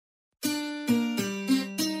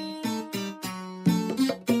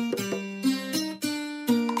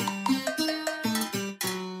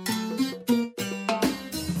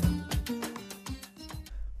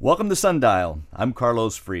Welcome to Sundial. I'm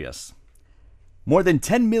Carlos Frias. More than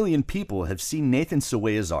 10 million people have seen Nathan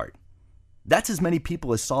Sawaya's art. That's as many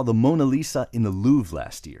people as saw the Mona Lisa in the Louvre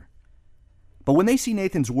last year. But when they see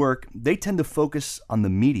Nathan's work, they tend to focus on the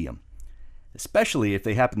medium, especially if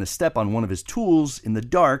they happen to step on one of his tools in the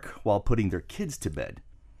dark while putting their kids to bed.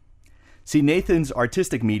 See, Nathan's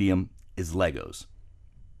artistic medium is Legos.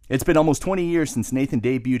 It's been almost 20 years since Nathan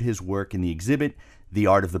debuted his work in the exhibit, The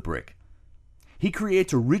Art of the Brick. He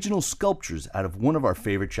creates original sculptures out of one of our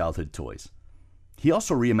favorite childhood toys. He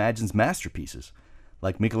also reimagines masterpieces,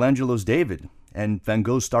 like Michelangelo's David and Van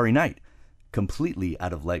Gogh's Starry Night, completely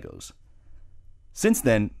out of Legos. Since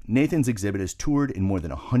then, Nathan's exhibit has toured in more than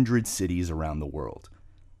 100 cities around the world.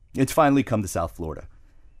 It's finally come to South Florida.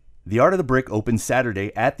 The Art of the Brick opens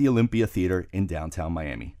Saturday at the Olympia Theater in downtown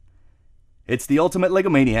Miami. It's the ultimate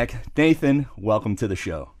Legomaniac. Nathan, welcome to the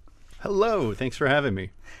show. Hello, thanks for having me.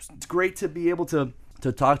 It's great to be able to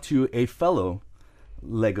talk to a fellow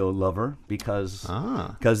Lego lover because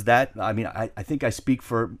that, I mean, I think I speak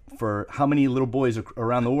for how many little boys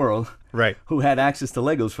around the world Right. who had access to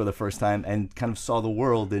Legos for the first time and kind of saw the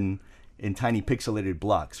world in tiny pixelated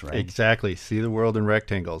blocks, right? Exactly. See the world in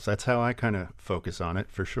rectangles. That's how I kind of focus on it,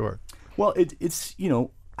 for sure. Well, it's,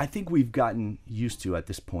 I think we've gotten used to at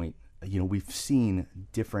this point, we've seen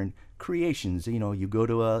different creations. You go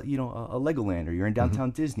to a Legoland, or you're in downtown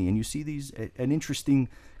Disney and you see an interesting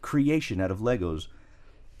creation out of Legos.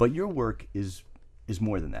 But your work is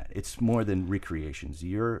more than that. It's more than recreations.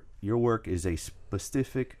 Your work is a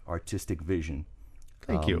specific artistic vision.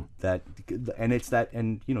 Thank you. You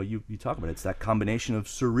talk about it. It's that combination of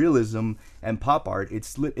surrealism and pop art.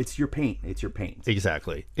 It's your paint. It's your paint.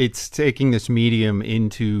 Exactly. It's taking this medium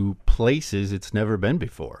into places it's never been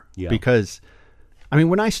before. Yeah. Because, I mean,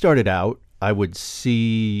 when I started out, I would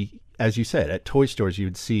see, as you said, at toy stores, you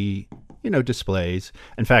would see, displays.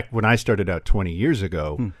 In fact, when I started out 20 years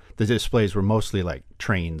ago, the displays were mostly like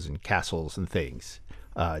trains and castles and things.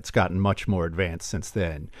 It's gotten much more advanced since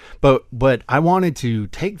then. But I wanted to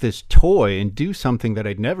take this toy and do something that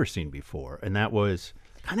I'd never seen before, and that was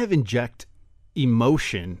kind of inject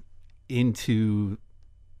emotion into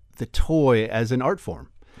the toy as an art form.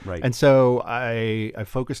 Right. And so I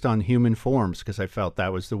focused on human forms because I felt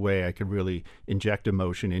that was the way I could really inject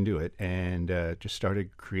emotion into it, and just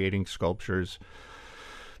started creating sculptures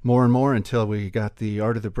more and more until we got the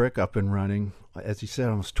Art of the Brick up and running, as you said,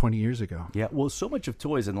 almost 20 years ago. Yeah, well, so much of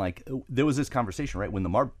toys, and there was this conversation, right, when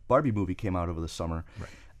the Barbie movie came out over the summer,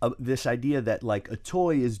 right. This idea that a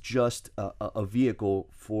toy is just a vehicle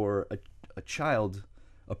for a child,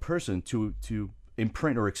 a person to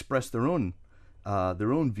imprint or express their own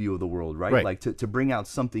view of the world, right? Like to bring out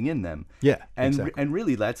something in them. Yeah, and exactly. And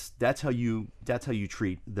really, that's how you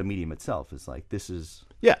treat the medium itself. It's like, this is.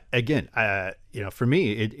 Yeah, again, for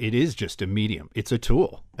me, it is just a medium. It's a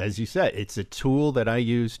tool, as you said. It's a tool that I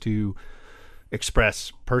use to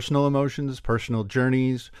express personal emotions, personal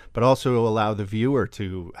journeys, but also allow the viewer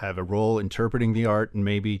to have a role interpreting the art and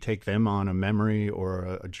maybe take them on a memory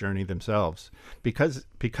or a journey themselves. Because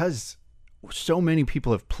so many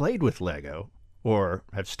people have played with Lego or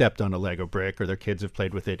have stepped on a Lego brick, or their kids have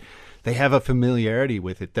played with it, they have a familiarity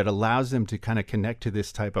with it that allows them to kind of connect to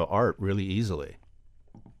this type of art really easily.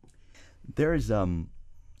 There's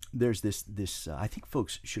this I think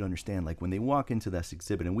folks should understand, like when they walk into this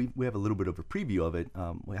exhibit, and we have a little bit of a preview of it.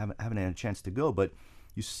 We haven't had a chance to go, but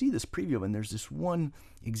you see this preview of it, and there's this one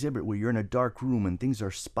exhibit where you're in a dark room and things are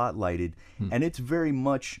spotlighted, and it's very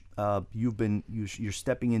much you're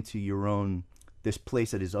stepping into your own, this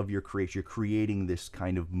place that is of your creation. You're creating this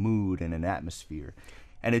kind of mood and an atmosphere,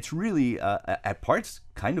 and it's really at parts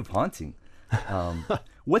kind of haunting.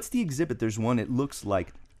 What's the exhibit? There's one. It looks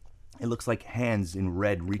like hands in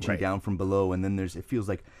red reaching down from below, and then it feels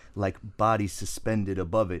like bodies suspended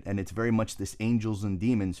above it, and it's very much this angels and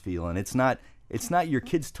demons feel, and it's not your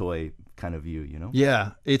kid's toy kind of view,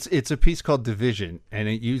 Yeah, it's a piece called Division, and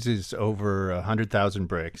it uses over 100,000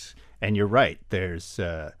 bricks. And you're right, there's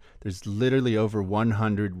literally over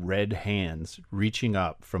 100 red hands reaching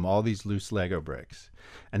up from all these loose Lego bricks,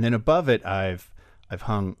 and then above it I've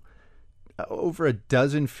hung over a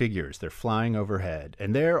dozen figures. They're flying overhead,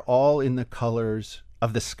 and they're all in the colors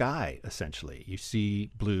of the sky, essentially. You see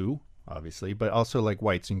blue, obviously, but also like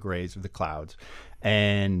whites and grays of the clouds.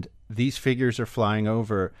 And these figures are flying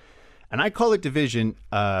over. And I call it Division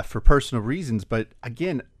for personal reasons, but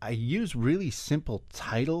again, I use really simple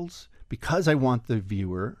titles because I want the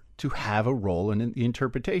viewer to have a role in the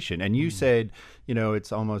interpretation. And you said,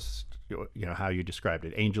 it's almost, how you described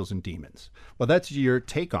it, angels and demons. Well, that's your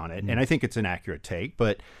take on it. And I think it's an accurate take,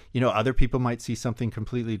 but, other people might see something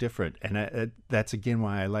completely different. And that's, again,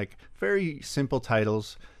 why I like very simple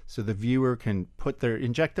titles so the viewer can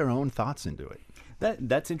inject their own thoughts into it.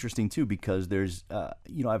 That's interesting, too, because there's,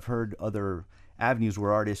 I've heard other avenues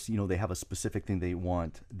where artists, they have a specific thing they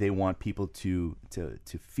want people to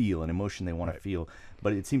feel, an emotion they want to feel.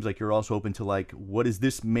 But it seems like you're also open to, like, what does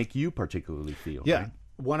this make you particularly feel? Yeah. Right?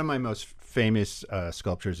 One of my most famous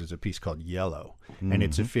sculptures is a piece called Yellow, and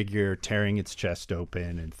it's a figure tearing its chest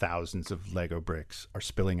open, and thousands of Lego bricks are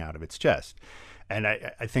spilling out of its chest. And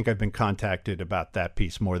I think I've been contacted about that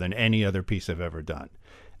piece more than any other piece I've ever done.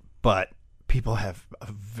 But people have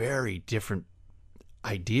a very different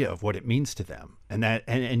idea of what it means to them.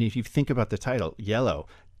 And if you think about the title, Yellow,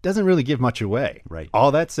 doesn't really give much away. Right. All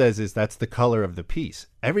that says is that's the color of the piece.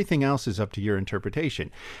 Everything else is up to your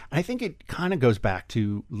interpretation. And I think it kind of goes back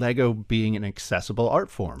to Lego being an accessible art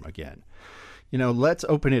form again. Let's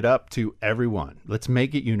open it up to everyone. Let's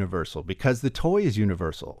make it universal, because the toy is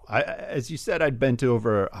universal. As you said, I'd been to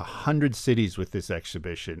over 100 cities with this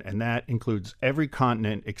exhibition, and that includes every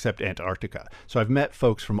continent except Antarctica. So I've met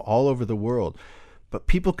folks from all over the world, but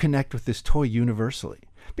people connect with this toy universally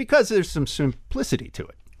because there's some simplicity to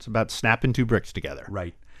it. It's about snapping two bricks together.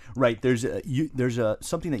 Right. There's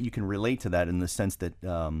something that you can relate to that in the sense that,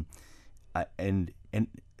 when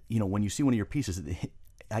you see one of your pieces,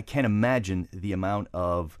 I can't imagine the amount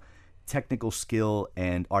of technical skill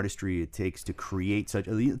and artistry it takes to create such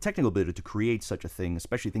a technical ability to create such a thing,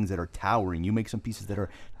 especially things that are towering. You make some pieces that are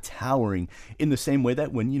towering in the same way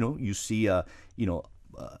that when you see a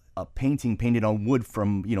painting painted on wood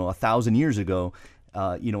from 1,000 years ago,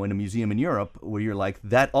 in a museum in Europe, where you're like,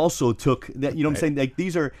 that also took that. You know what I'm saying? Like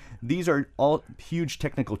these are all huge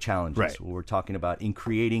technical challenges. Right. We're talking about in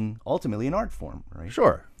creating ultimately an art form, right?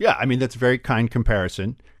 Sure. Yeah. I mean, that's a very kind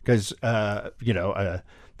comparison because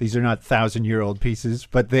these are not 1,000-year-old pieces,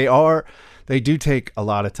 but they do take a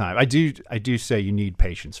lot of time. I do say you need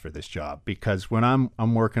patience for this job, because when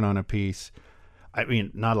I'm working on a piece, I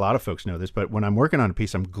mean, not a lot of folks know this, but when I'm working on a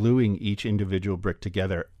piece, I'm gluing each individual brick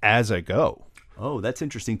together as I go. Oh, that's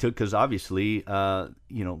interesting too, because obviously, to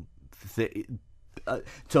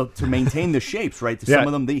maintain the shapes, right? Some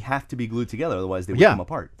of them, they have to be glued together, otherwise they would come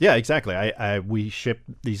apart. Yeah, exactly. We ship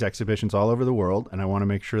these exhibitions all over the world, and I want to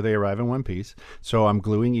make sure they arrive in one piece. So I'm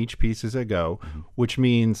gluing each piece as I go, which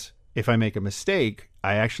means if I make a mistake,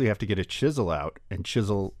 I actually have to get a chisel out and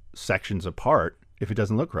chisel sections apart if it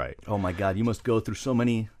doesn't look right. Oh my God, you must go through so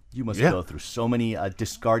many. Go through so many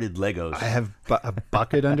discarded Legos. I have a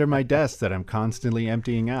bucket under my desk that I'm constantly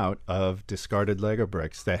emptying out of discarded Lego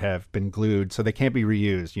bricks that have been glued, so they can't be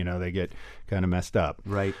reused. They get kind of messed up.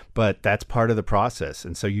 Right. But that's part of the process,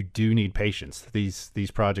 and so you do need patience.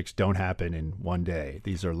 These projects don't happen in one day.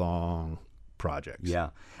 These are long projects. Yeah.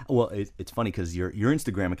 Well, it's funny because your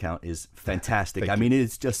Instagram account is fantastic. I mean,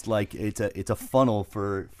 it's just like it's a funnel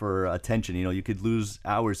for attention. You could lose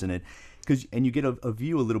hours in it. And you get a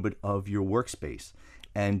view a little bit of your workspace,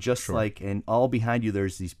 and just and all behind you,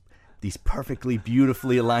 there's these perfectly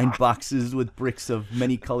beautifully aligned boxes with bricks of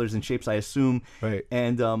many colors and shapes, I assume. Right.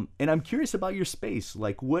 And I'm curious about your space.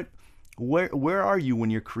 Like, where are you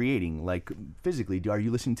when you're creating? Like, physically, are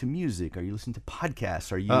you listening to music? Are you listening to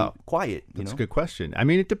podcasts? Are you quiet? That's a good question. I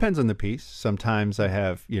mean, it depends on the piece. Sometimes I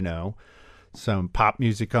have some pop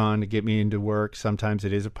music on to get me into work. Sometimes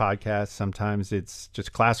it is a podcast. Sometimes it's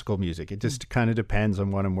just classical music. It just kind of depends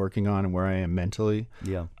on what I'm working on and where I am mentally.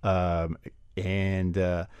 Yeah. And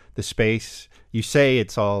the space, you say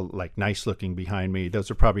it's all like nice looking behind me.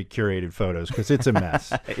 Those are probably curated photos because it's a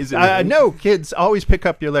mess. Is it really? No, kids, always pick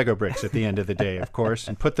up your Lego bricks at the end of the day, of course,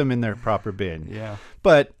 and put them in their proper bin. Yeah.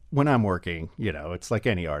 But when I'm working, it's like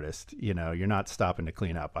any artist. You're not stopping to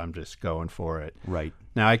clean up. I'm just going for it. Right.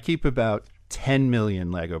 Now, I keep about 10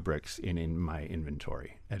 million Lego bricks in my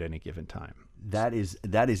inventory at any given time. That is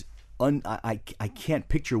I can't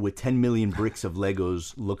picture what 10 million bricks of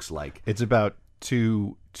Legos looks like. It's about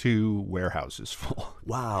two warehouses full.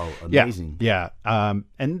 Wow, amazing. Yeah.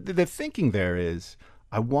 And the thinking there is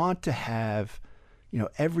I want to have,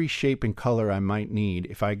 every shape and color I might need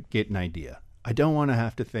if I get an idea. I don't want to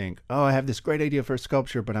have to think, I have this great idea for a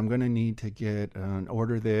sculpture, but I'm going to need to get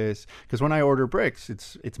order this. Because when I order bricks,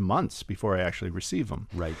 it's months before I actually receive them.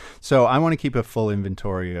 Right. So I want to keep a full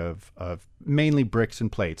inventory of mainly bricks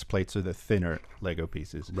and plates. Plates are the thinner Lego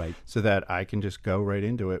pieces. Right. So that I can just go right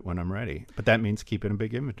into it when I'm ready. But that means keeping a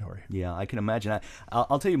big inventory. Yeah, I can imagine.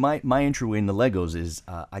 I'll tell you, my entry into Legos is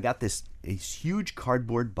I got this a huge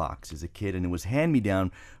cardboard box as a kid, and it was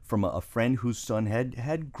hand-me-down from a friend whose son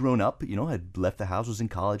had grown up, had left the house, was in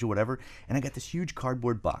college or whatever, and I got this huge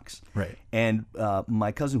cardboard box. Right. And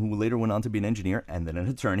my cousin, who later went on to be an engineer and then an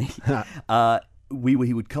attorney,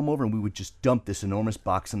 he would come over and we would just dump this enormous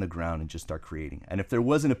box on the ground and just start creating. And if there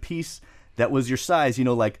wasn't a piece that was your size,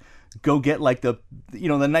 like go get like the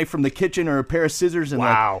knife from the kitchen or a pair of scissors and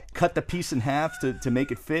like cut the piece in half to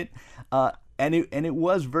make it fit. And it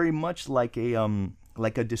was very much like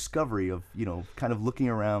a discovery of kind of looking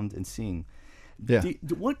around and seeing. Yeah.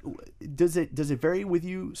 What does it vary with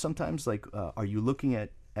you sometimes? Like, are you looking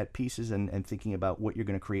at pieces and thinking about what you're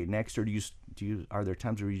going to create next, or are there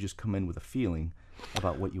times where you just come in with a feeling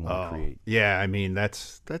about what you want to create? Yeah, I mean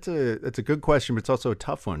that's a good question, but it's also a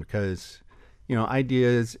tough one because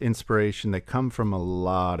ideas, inspiration, they come from a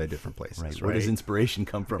lot of different places. Right. Where does inspiration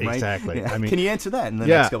come from? Right? Exactly. Yeah. I mean, can you answer that in the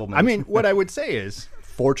next couple minutes? I mean, what I would say is,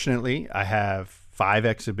 fortunately, I have 5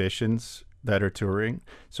 exhibitions that are touring,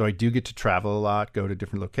 so I do get to travel a lot, go to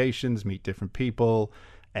different locations, meet different people.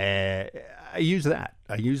 I use that.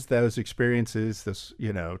 I use those experiences,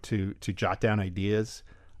 to jot down ideas.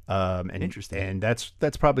 Interesting. And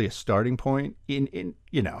that's probably a starting point. In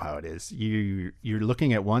how it is. You're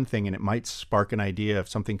looking at one thing and it might spark an idea of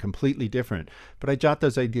something completely different. But I jot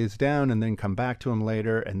those ideas down and then come back to them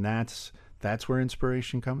later, and that's where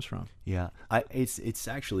inspiration comes from. Yeah, it's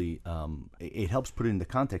actually it helps put it into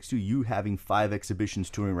context too. You having 5 exhibitions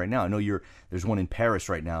touring right now. I know there's one in Paris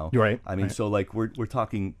right now. You're right. I mean, right. So like we're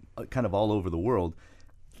talking kind of all over the world.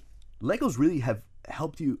 Legos really have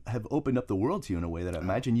opened up the world to you in a way that I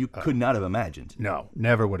imagine you could not have imagined. No,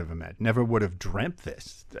 never would have imagined. Never would have dreamt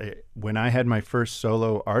this. When I had my first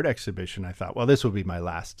solo art exhibition, I thought, well, this will be my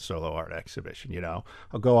last solo art exhibition. I'll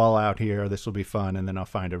go all out here. This will be fun, and then I'll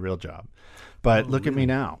find a real job. But look at me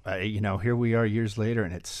now. Here we are years later,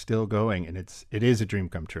 and it's still going, and it is a dream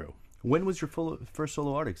come true. When was your first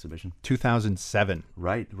solo art exhibition? 2007.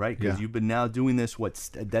 Right, because you've been now doing this,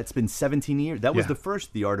 that's been 17 years? That was the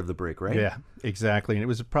first The Art of the Brick, right? Yeah, exactly. And it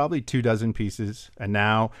was probably 24 pieces, and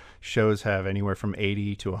now shows have anywhere from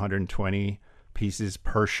 80 to 120 pieces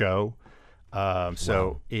per show.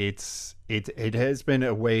 So it has been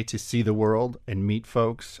a way to see the world and meet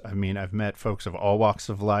folks. I mean, I've met folks of all walks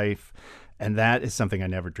of life, and that is something I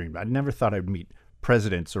never dreamed about. I never thought I'd meet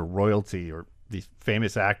presidents or royalty or these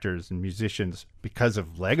famous actors and musicians because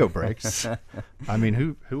of Lego bricks. I mean,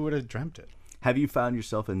 who would have dreamt it? Have you found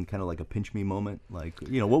yourself in kind of like a pinch me moment? Like,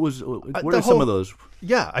 what are some of those?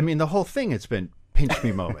 Yeah, I mean, the whole thing, it's been pinch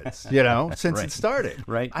me moments, since it started.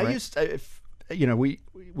 Right. I used to,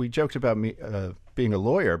 we joked about me being a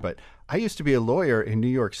lawyer, but I used to be a lawyer in New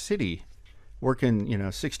York City working,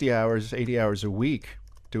 60 hours, 80 hours a week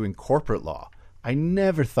doing corporate law. I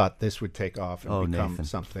never thought this would take off and become Nathan.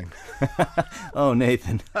 something. Oh,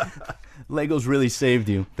 Nathan. Legos really saved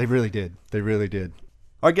you. They really did. They really did.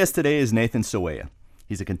 Our guest today is Nathan Sawaya.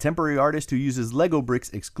 He's a contemporary artist who uses Lego bricks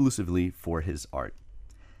exclusively for his art.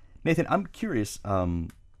 Nathan, I'm curious,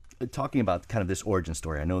 talking about kind of this origin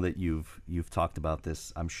story. I know that you've talked about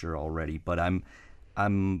this, I'm sure already, but I'm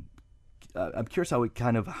curious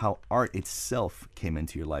how art itself came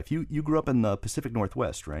into your life. You grew up in the Pacific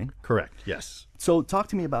Northwest, right? Correct. Yes. So talk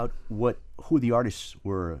to me about who the artists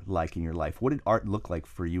were like in your life. What did art look like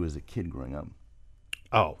for you as a kid growing up?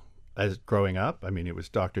 Oh, as growing up, I mean, it was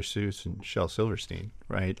Dr. Seuss and Shel Silverstein,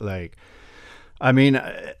 right? Like, I mean,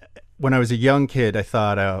 when I was a young kid, I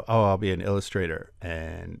thought, I'll be an illustrator,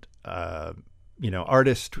 and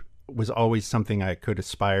artist was always something I could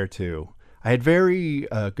aspire to. I had very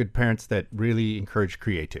good parents that really encouraged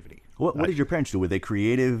creativity. What did your parents do? Were they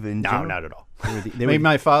creative in general? No, not at all.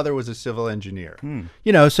 My father was a civil engineer.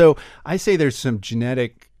 So I say there's some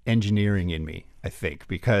genetic engineering in me, I think,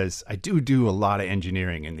 because I do a lot of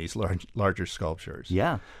engineering in these larger sculptures.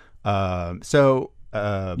 Yeah. Your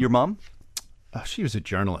mom? She was a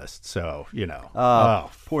journalst, so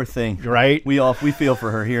poor thing. Right? We feel for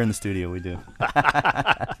her here in the studio. We do.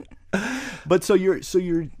 But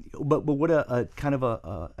but what a kind of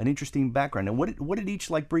an interesting background. And what did each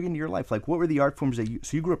bring into your life? Like, what were the art forms that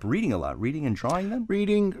you grew up reading a lot, reading and drawing them?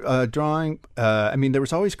 Reading, drawing. I mean, there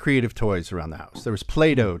was always creative toys around the house. There was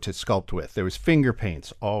Play-Doh to sculpt with. There was finger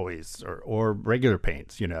paints always, or regular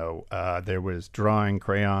paints. There was drawing,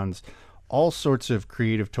 crayons, all sorts of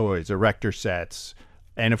creative toys, erector sets,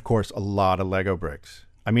 and of course a lot of Lego bricks.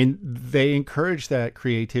 I mean, they encouraged that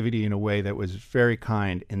creativity in a way that was very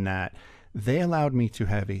kind, in that they allowed me to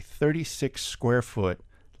have a 36 square foot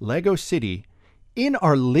Lego city in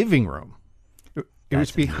our living room. It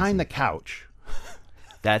was behind the couch.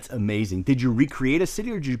 That's amazing. Did you recreate a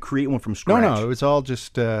city, or did you create one from scratch? No, it was all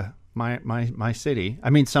just my city. I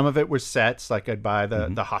mean, some of it was sets, like I'd buy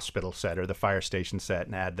the hospital set or the fire station set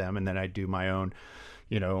and add them, and then I'd do my own,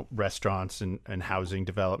 restaurants and housing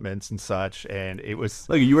developments and such. And it was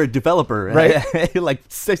Look, you were a developer, right? Like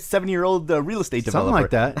 7-year-old real estate developer. Something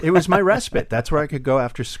like that. It was my respite. That's where I could go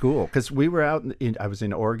after school, because we were out I was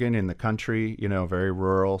in Oregon in the country, very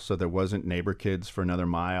rural, so there wasn't neighbor kids for another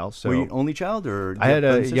mile. So were you an only child, or I had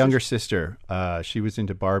a younger sister. She was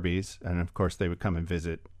into Barbies, and of course they would come and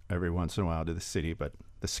visit every once in a while to the city, but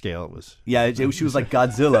the scale was she was like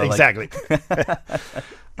Godzilla. Exactly.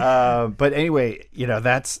 But anyway,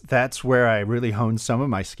 that's where I really honed some of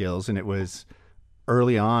my skills, and it was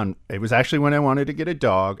early on. It was actually when I wanted to get a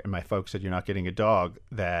dog, and my folks said, "You're not getting a dog,"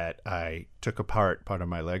 that I took apart part of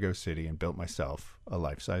my Lego city and built myself a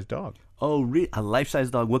life-size dog. Oh, a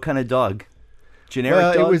life-size dog? What kind of dog?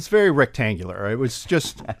 Generic dog? It was very rectangular. It was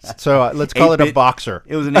just, so let's call it a boxer.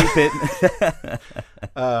 It was an 8-bit.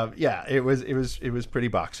 Yeah, it was pretty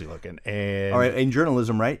boxy looking. And all right, in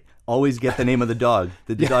journalism, right? Always get the name of the dog.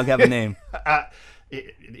 Did the dog have a name?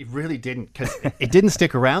 It really didn't, because it didn't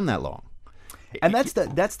stick around that long. And that's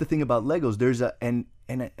the thing about Legos. There's and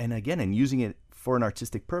again, and using it for an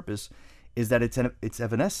artistic purpose, is that it's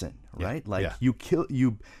evanescent, right? Like you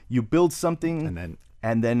build something,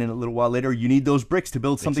 and then in a little while later, you need those bricks to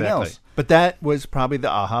build something else. But that was probably the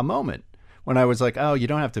aha moment when I was like, oh, you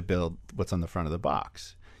don't have to build what's on the front of the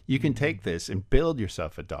box. You can take this and build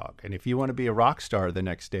yourself a dog. And if you want to be a rock star the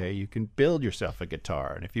next day, you can build yourself a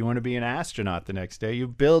guitar. And if you want to be an astronaut the next day, you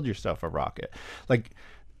build yourself a rocket. Like,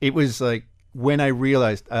 it was like when I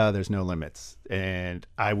realized, there's no limits. And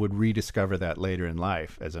I would rediscover that later in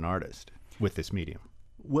life as an artist with this medium.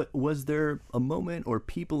 What was there a moment or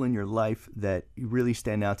people in your life that really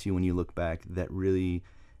stand out to you when you look back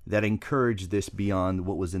that encouraged this beyond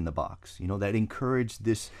what was in the box? That encouraged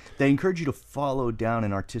you to follow down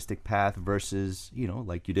an artistic path versus,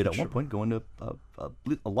 like you did at one point, going to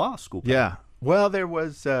a law school path. Yeah. Well, there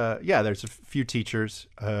was, there's a few teachers,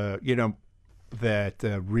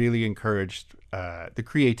 that really encouraged the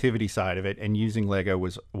creativity side of it, and using Lego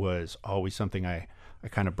was always something I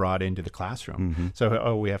kind of brought into the classroom. Mm-hmm.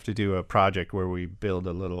 So, we have to do a project where we build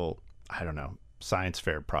a little, I don't know, science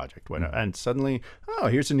fair project. And suddenly,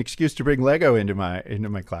 here's an excuse to bring Lego into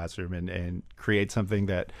my classroom and create something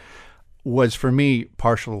that was, for me,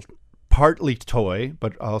 partly toy,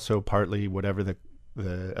 but also partly whatever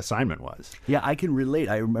the assignment was. Yeah, I can relate.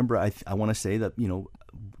 I remember, I want to say that,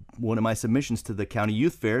 one of my submissions to the county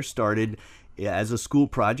youth fair started as a school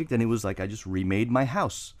project, and it was like I just remade my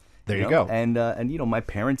house. There you go. And my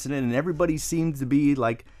parents in it, and everybody seemed to be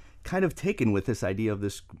like kind of taken with this idea of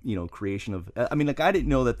this, creation of, I didn't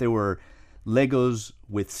know that there were Legos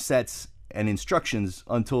with sets and instructions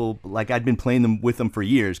until like I'd been playing with them for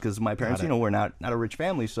years, because my parents, were not a rich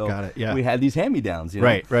family, so we had these hand-me-downs.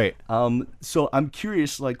 Right. So I'm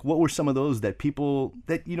curious, like, what were some of those that people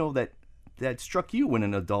that struck you when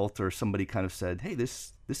an adult or somebody kind of said, "Hey,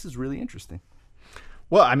 this is really interesting"?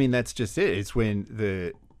 Well, that's just it. It's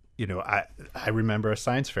when I remember a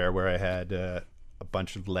science fair where I had a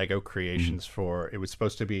bunch of Lego creations for, it was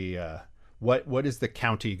supposed to be what is the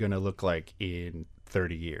county going to look like in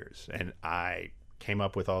 30 years? And I came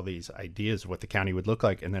up with all these ideas of what the county would look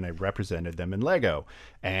like, and then I represented them in Lego.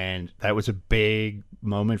 And that was a big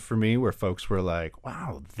moment for me where folks were like,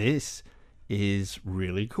 wow, this is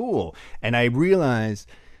really cool. And I realized,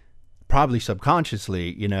 probably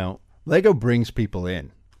subconsciously, Lego brings people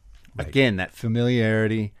in. Right. Again, that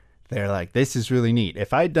familiarity. They're like, this is really neat.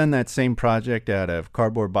 If I'd done that same project out of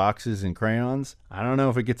cardboard boxes and crayons, I don't know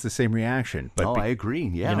if it gets the same reaction. But I agree.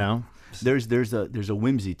 Yeah, there's a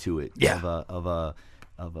whimsy to it. Yeah.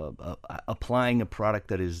 of applying a product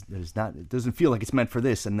that is not, it doesn't feel like it's meant for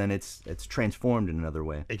this, and then it's transformed in another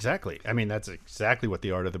way. Exactly. That's exactly what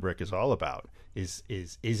the art of the brick is all about. Is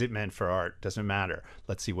it meant for art? Doesn't matter.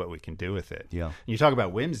 Let's see what we can do with it. Yeah. And you talk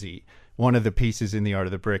about whimsy. One of the pieces in the art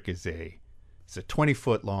of the brick is a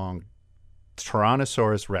 20-foot long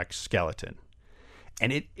Tyrannosaurus Rex skeleton.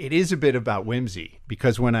 And it is a bit about whimsy,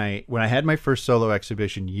 because when I had my first solo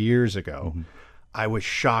exhibition years ago, I was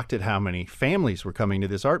shocked at how many families were coming to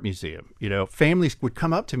this art museum. Families would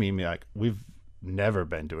come up to me and be like, "We've never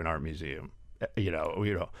been to an art museum,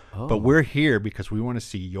 but we're here because we want to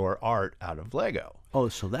see your art out of Lego." Oh,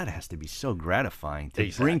 so that has to be so gratifying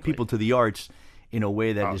to bring people to the arts in a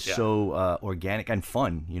way that is so organic and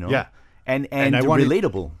fun, Yeah. And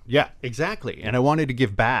relatable. Yeah, exactly. And I wanted to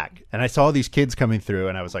give back. And I saw these kids coming through,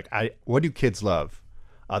 and I was like, what do kids love?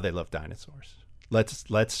 Oh, they love dinosaurs.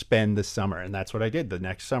 Let's spend the summer. And that's what I did the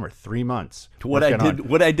next summer, 3 months. What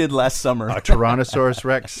I did last summer. A Tyrannosaurus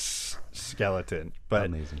Rex skeleton. But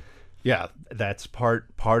amazing. Yeah, that's part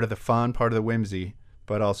of the fun, part of the whimsy,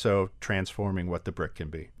 but also transforming what the brick can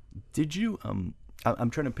be. Did you?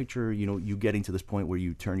 I'm trying to picture, you getting to this point where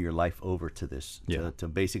you turn your life over to this. Yeah. To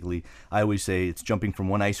basically, I always say it's jumping from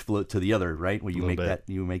one ice float to the other, right? Where you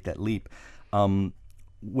make that leap.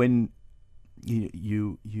 When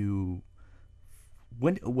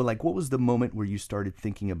what was the moment where you started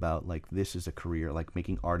thinking about like this is a career, like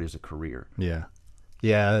making art as a career? Yeah.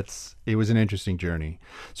 Yeah, it was an interesting journey.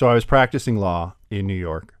 So I was practicing law in New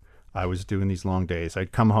York. I was doing these long days.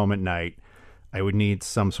 I'd come home at night. I would need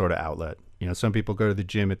some sort of outlet. Some people go to the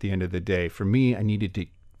gym at the end of the day. For me, I needed to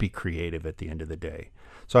be creative at the end of the day.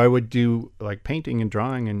 So I would do like painting and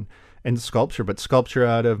drawing and sculpture, but sculpture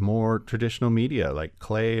out of more traditional media like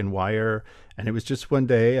clay and wire. And it was just one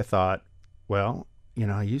day I thought, well,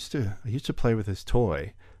 I used to play with this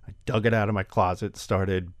toy. I dug it out of my closet,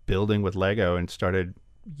 started building with Lego, and started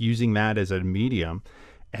using that as a medium.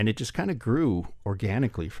 And it just kind of grew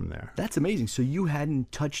organically from there. That's amazing. So you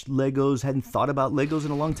hadn't touched Legos, hadn't thought about Legos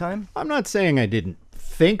in a long time? I'm not saying I didn't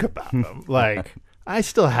think about them. Like, I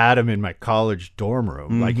still had them in my college dorm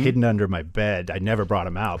room, like hidden under my bed. I never brought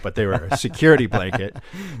them out, but they were a security blanket.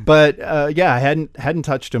 But yeah, I hadn't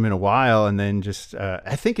touched them in a while. And then just,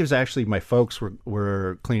 I think it was actually my folks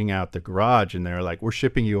were cleaning out the garage, and they were like, "We're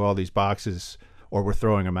shipping you all these boxes, or we're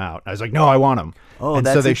throwing them out." I was like, "No, I want them." Oh, and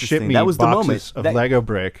that's so they interesting. shipped me That was the boxes moment. of Lego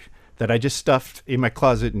brick that I just stuffed in my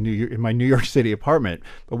closet in my New York City apartment.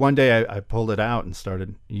 But one day I pulled it out and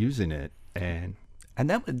started using it, and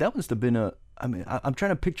that must have been I'm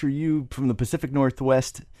trying to picture you from the Pacific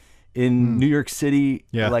Northwest in New York City,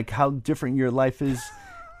 like how different your life is,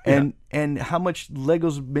 and how much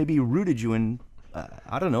Legos maybe rooted you in.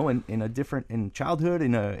 I don't know, in childhood,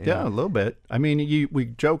 a little bit. I mean, we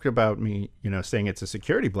joked about me, saying it's a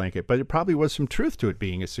security blanket, but it probably was some truth to it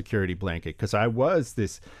being a security blanket, because I was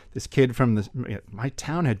this kid from my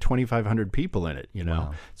town had 2,500 people in it,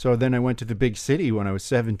 Wow. So then I went to the big city when I was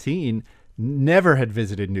 17. Never had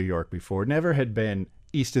visited New York before, never had been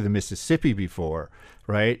east of the Mississippi before,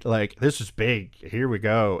 right? Like, this was big. Here we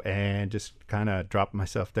go. And just kind of dropped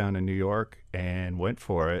myself down in New York and went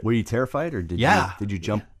for it. Were you terrified, or did you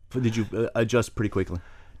jump? Did you adjust pretty quickly?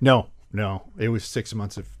 No. It was 6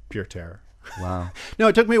 months of pure terror. Wow. No,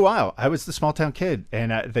 it took me a while. I was the small town kid,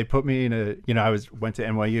 and they put me in went to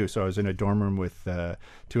NYU, so I was in a dorm room with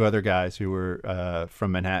two other guys who were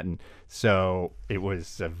from Manhattan. So it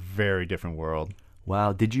was a very different world.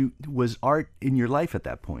 Wow. Was art in your life at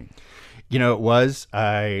that point? It was.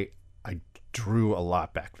 I drew a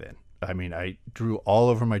lot back then. I mean, I drew all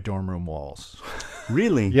over my dorm room walls.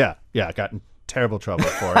 Really? Yeah. I got in terrible trouble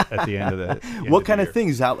for it at the end of the What kind of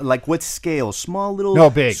things? Like what scale? Small little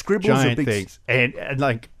big scribbles, giant or big things. And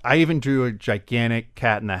like I even drew a gigantic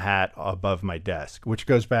Cat in the Hat above my desk, which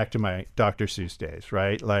goes back to my Dr. Seuss days,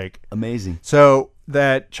 right? Like, amazing. So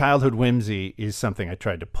that childhood whimsy is something I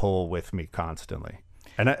tried to pull with me constantly.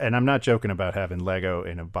 And I'm not joking about having Lego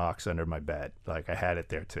in a box under my bed. Like, I had it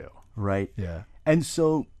there too. Right. Yeah. And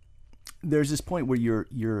so there's this point where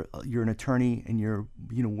you're an attorney and you're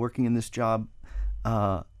working in this job.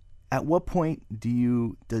 At what point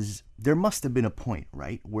there must have been a point,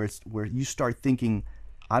 right, where you start thinking,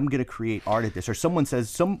 I'm going to create art at this, or someone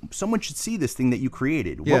says someone should see this thing that you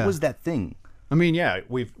created. Yeah. What was that thing? I mean, yeah,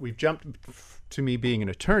 we've jumped to me being an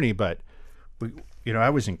attorney, but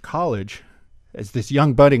I was in college as this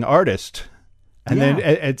young budding artist, and then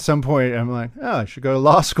at some point I'm like, oh, I should go to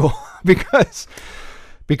law school because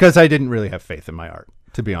I didn't really have faith in my art,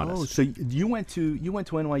 to be honest. Oh, so you went to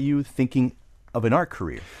NYU thinking of an art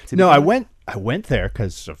career? No, I went there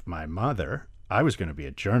because of my mother. I was going to be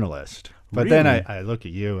a journalist, but then I look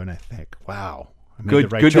at you and I think, wow, I made the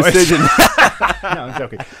right choice. Decision. No, I'm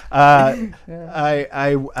joking.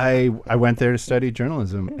 I went there to study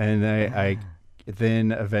journalism, and I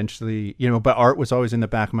then eventually, but art was always in the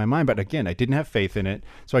back of my mind. But again, I didn't have faith in it,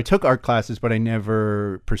 so I took art classes, but I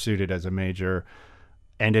never pursued it as a major.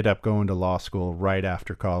 Ended up going to law school right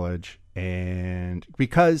after college, and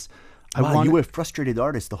because you were a frustrated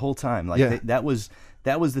artist the whole time. Like that was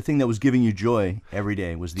the thing that was giving you joy every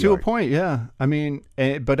day, was the art. To a point, yeah. I mean,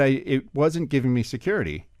 but it wasn't giving me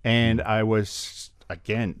security, and I was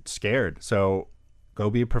again scared. So go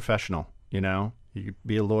be a professional. You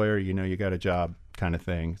be a lawyer. You got a job, kind of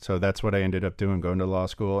thing. So that's what I ended up doing, going to law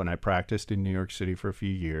school, and I practiced in New York City for a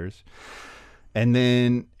few years, and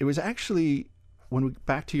then it was actually.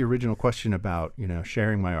 Back to your original question about,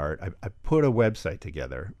 sharing my art, I put a website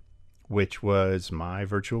together, which was my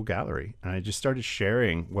virtual gallery. And I just started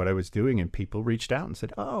sharing what I was doing, and people reached out and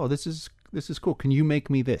said, oh, this is cool. Can you make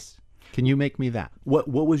me this? Can you make me that? What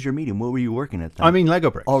was your medium? What were you working at then? I mean,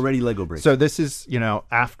 Lego bricks. Already Lego bricks. So this is,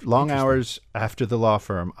 after long hours after the law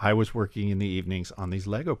firm, I was working in the evenings on these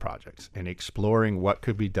Lego projects and exploring what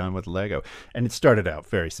could be done with Lego. And it started out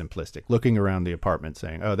very simplistic, looking around the apartment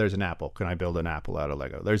saying, oh, there's an apple. Can I build an apple out of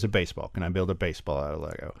Lego? There's a baseball. Can I build a baseball out of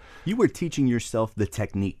Lego? You were teaching yourself the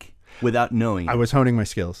technique without knowing. I was honing my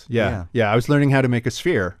skills. Yeah. I was learning how to make a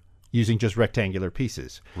sphere using just rectangular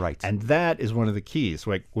pieces. Right. And that is one of the keys.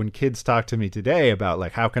 Like when kids talk to me today about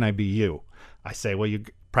like, how can I be you? I say, well, you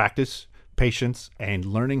practice patience and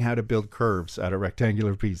learning how to build curves out of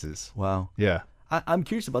rectangular pieces. Wow. Yeah. I'm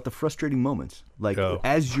curious about the frustrating moments. Like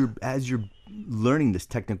as you're learning this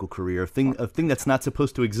technical career, a thing that's not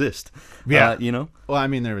supposed to exist. Yeah. Well, I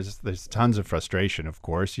mean, there's tons of frustration, of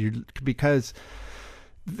course, because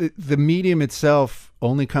the medium itself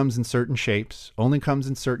only comes in certain shapes, only comes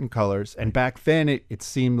in certain colors. And back then it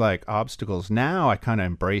seemed like obstacles. Now I kind of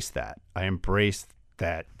embrace that. I embrace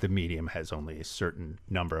that the medium has only a certain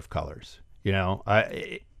number of colors.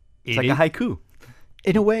 It's like a haiku.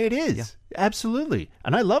 In a way it is. Yeah. Absolutely.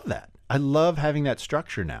 And I love that. I love having that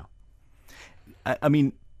structure now. I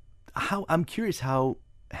mean, I'm curious how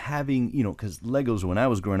having, because Legos when I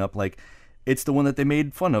was growing up, like, it's the one that they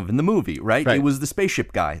made fun of in the movie, right? It was the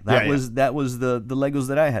spaceship guy. That was the Legos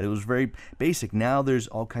that I had. It was very basic. Now there's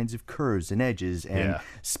all kinds of curves and edges and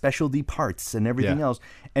specialty parts and everything else.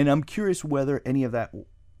 And I'm curious whether any of that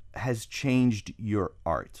has changed your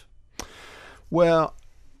art. Well,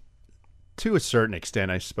 to a certain extent,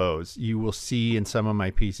 I suppose. You will see in some of my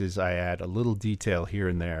pieces I add a little detail here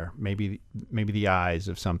and there. Maybe the eyes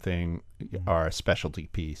of something are a specialty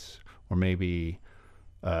piece, or maybe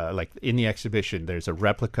like in the exhibition, there's a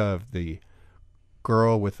replica of the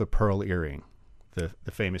girl with the pearl earring, the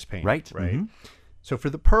famous painting. Right. Mm-hmm. So for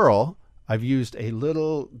the pearl, I've used a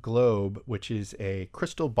little globe, which is a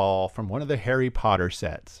crystal ball from one of the Harry Potter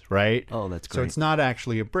sets, right? Oh, that's great. So it's not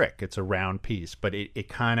actually a brick. It's a round piece, but it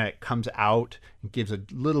kind of comes out and gives a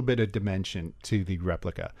little bit of dimension to the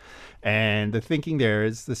replica. And the thinking there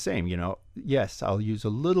is the same, yes, I'll use a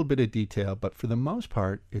little bit of detail, but for the most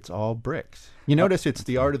part, it's all bricks. You notice it's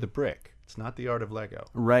the art of the brick. It's not the art of Lego.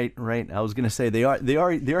 Right. I was going to say they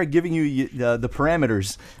are giving you the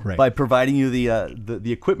parameters by providing you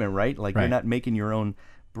the equipment, right? Like you're not making your own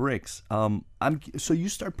bricks. So you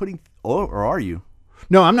start putting, or are you?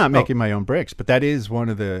 No, I'm not making my own bricks, but that is one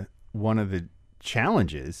of the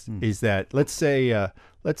challenges. Is that let's say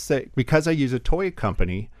because I use a toy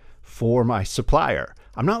company for my supplier,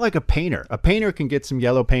 I'm not like a painter. A painter can get some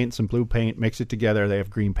yellow paint, some blue paint, mix it together. They have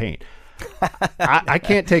green paint. I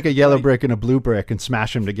can't take a yellow brick and a blue brick and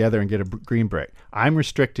smash them together and get a green brick. I'm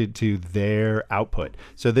restricted to their output.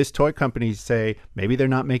 So this toy company say maybe they're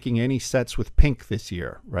not making any sets with pink this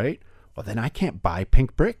year, right? Well, then I can't buy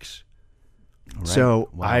pink bricks. Right.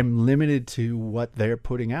 So I'm limited to what they're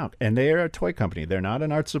putting out. And they are a toy company. They're not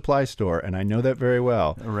an art supply store, and I know that very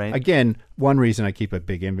well. Right. Again, one reason I keep a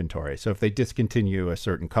big inventory. So if they discontinue a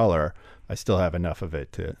certain color, I still have enough of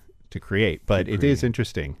it to create. But it is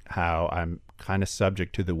interesting how I'm kind of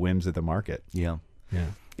subject to the whims of the market. Yeah.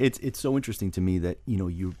 It's so interesting to me that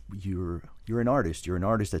you're an artist. You're an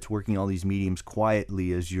artist that's working all these mediums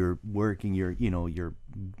quietly as you're working your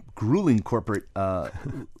grueling corporate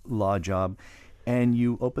law job, and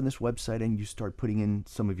you open this website and you start putting in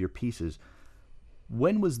some of your pieces.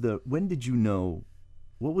 When did you know?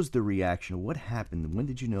 What was the reaction? What happened? When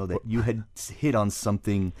did you know that you had hit on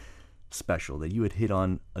something special, that you had hit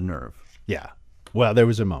on a nerve? Yeah. Well, there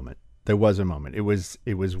was a moment. It was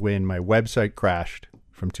when my website crashed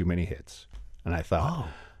from too many hits. And I thought,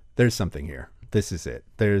 there's something here. This is it.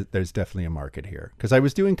 There's definitely a market here. Because I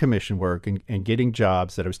was doing commission work and getting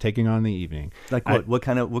jobs that I was taking on in the evening. Like what? What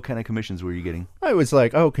kind of commissions were you getting? I was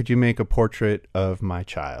like, could you make a portrait of my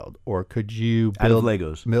child? Or could you build... Out of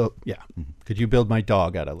Legos? Mm-hmm. Could you build my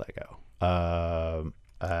dog out of Lego?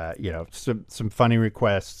 Some funny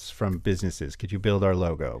requests from businesses. Could you build our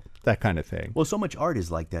logo? That kind of thing. Well, so much art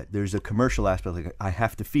is like that. There's a commercial aspect, like I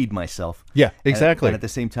have to feed myself. Yeah, exactly. And at the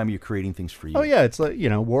same time, you're creating things for you. Oh yeah, it's like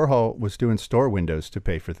Warhol was doing store windows to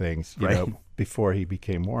pay for things, before he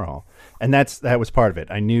became Warhol, and that was part of it.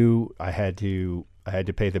 I knew I had to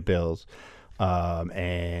pay the bills, I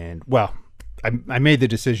made the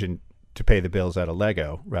decision to pay the bills out of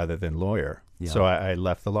Lego rather than lawyer. Yeah. So I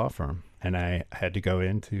left the law firm. And I had to go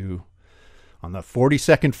on the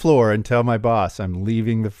 42nd floor and tell my boss I'm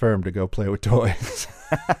leaving the firm to go play with toys.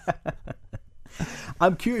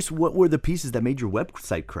 I'm curious, what were the pieces that made your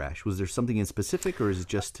website crash? Was there something in specific, or is it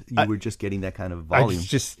just you were just getting that kind of volume?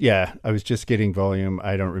 I was just getting volume.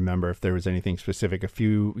 I don't remember if there was anything specific. A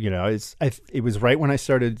few, it was right when I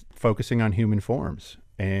started focusing on human forms,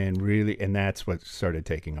 and that's what started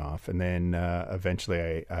taking off. And then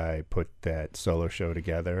eventually I put that solo show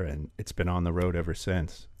together, and it's been on the road ever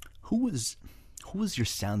since. Who was your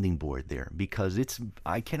sounding board there? Because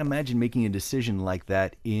I can't imagine making a decision like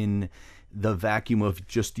that in the vacuum of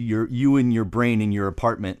just you and your brain in your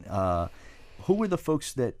apartment. Who were the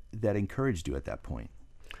folks that encouraged you at that point?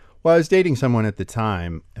 Well, I was dating someone at the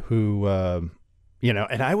time who, and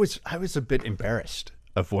I was a bit embarrassed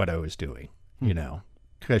of what I was doing,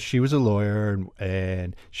 because she was a lawyer,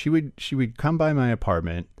 and she would come by my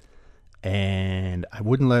apartment, and I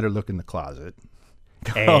wouldn't let her look in the closet.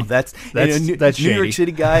 And that's New York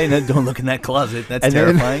City guy, and then don't look in that closet. That's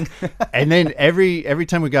terrifying. And then every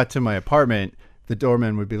time we got to my apartment, the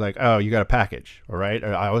doorman would be like, "Oh, you got a package, all right?"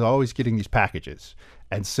 I was always getting these packages,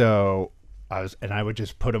 and so I would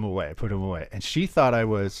just put them away. And she thought I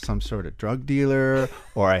was some sort of drug dealer,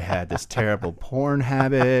 or I had this terrible porn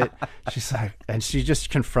habit. She's like, and she just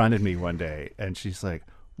confronted me one day, and she's like,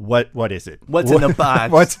 What is it? What's in the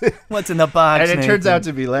box? What's in the box? And it turns out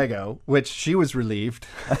to be Lego, which she was relieved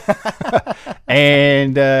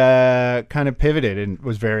and kind of pivoted and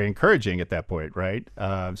was very encouraging at that point, right?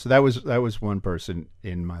 So that was one person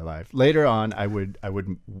in my life. Later on, I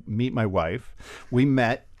would meet my wife. We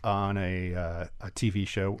met on a TV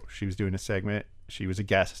show. She was doing a segment. She was a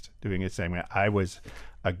guest doing a segment. I was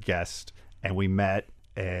a guest, and we met.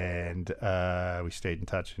 And we stayed in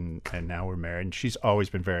touch, and now we're married. And she's always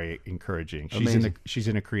been very encouraging. She's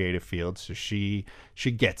in a creative field, so she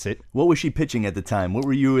gets it. What was she pitching at the time? What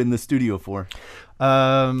were you in the studio for?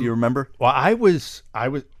 Do you remember? Well, I was.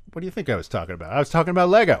 What do you think I was talking about? I was talking about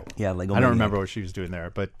Lego. Yeah, Lego. I don't remember what she was doing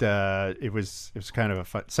there, but it was kind of a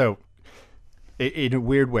fun. So, in a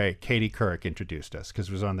weird way, Katie Couric introduced us because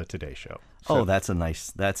it was on the Today Show. So, that's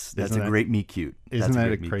a great meet cute. Isn't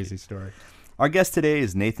that a crazy story? Our guest today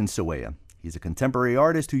is Nathan Sawaya. He's a contemporary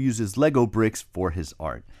artist who uses Lego bricks for his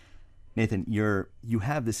art. Nathan, you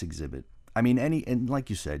have this exhibit. I mean, and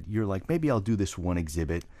like you said, you're like, maybe I'll do this one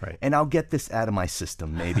exhibit, right, and I'll get this out of my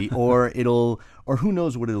system, maybe, or who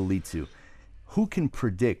knows what it'll lead to. Who can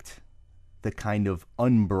predict the kind of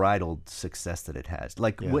unbridled success that it has?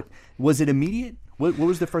 Like, What was it immediate? What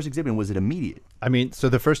was the first exhibit? And was it immediate? I mean, so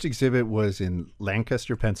the first exhibit was in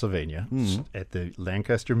Lancaster, Pennsylvania, at the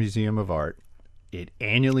Lancaster Museum of Art. It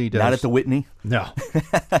annually does... Not at the Whitney? No.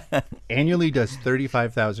 Annually does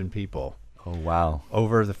 35,000 people. Oh, wow.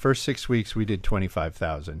 Over the first 6 weeks, we did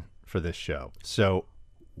 25,000 for this show. So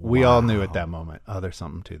we all knew at that moment, there's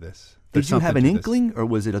something to this. Did you have an inkling, or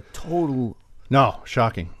was it a total... No,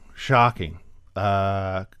 shocking.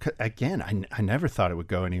 Again, I never thought it would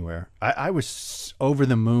go anywhere. I was over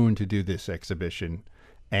the moon to do this exhibition.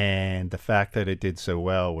 And the fact that it did so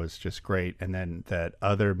well was just great. And then that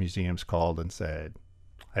other museums called and said,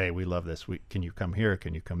 "Hey, we love this. Can you come here?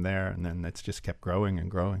 Can you come there?" And then it's just kept growing and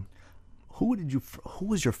growing. Who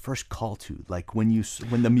was your first call to? Like when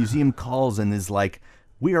the museum calls and is like,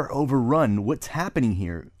 "We are overrun. What's happening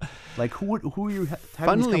here?" Like who are you?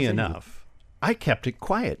 Funnily enough, I kept it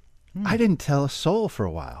quiet. I didn't tell a soul for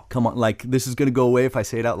a while. Come on, like this is going to go away if I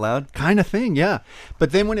say it out loud? Kind of thing, yeah.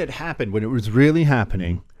 But then when it happened, when it was really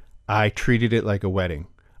happening, I treated it like a wedding.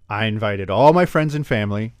 I invited all my friends and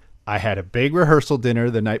family. I had a big rehearsal dinner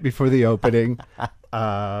the night before the opening.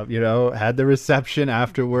 Had the reception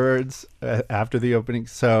afterwards, after the opening.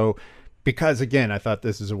 So, because again, I thought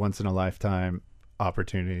this is a once in a lifetime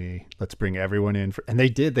opportunity. Let's bring everyone in. And they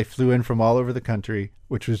did. They flew in from all over the country,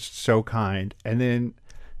 which was so kind. And then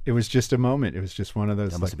it was just a moment. It was just one of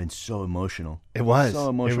those. That must have been so emotional. It was. So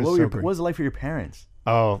emotional. What was it like for your parents?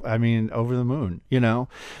 Oh, I mean, over the moon,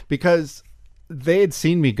 because they had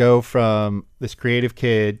seen me go from this creative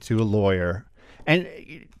kid to a lawyer. And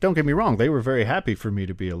don't get me wrong, they were very happy for me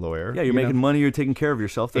to be a lawyer. Yeah, you're making money, you're taking care of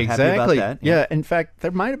yourself. They're exactly. happy about that. Yeah, in fact, there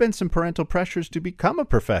might have been some parental pressures to become a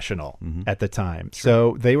professional at the time.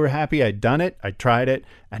 Sure. So they were happy I'd done it, I tried it,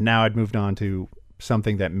 and now I'd moved on to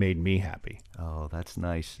something that made me happy. Oh, that's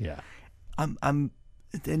nice. Yeah.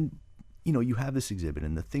 Then, you have this exhibit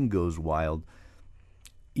and the thing goes wild.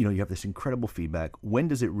 You have this incredible feedback. When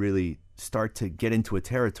does it really start to get into a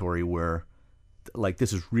territory where, like,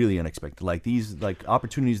 this is really unexpected? Like these, like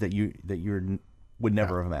opportunities that you would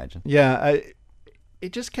never have imagined. Yeah,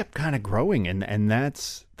 it just kept kind of growing, and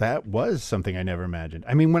that was something I never imagined.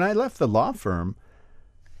 I mean, when I left the law firm,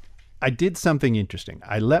 I did something interesting.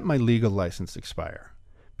 I let my legal license expire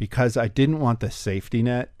because I didn't want the safety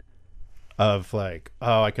net of like,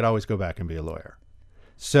 oh, I could always go back and be a lawyer.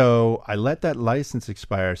 So I let that license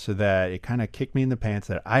expire so that it kind of kicked me in the pants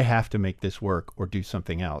that I have to make this work or do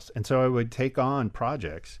something else. And so I would take on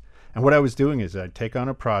projects. And what I was doing is I'd take on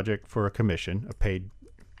a project for a commission, a paid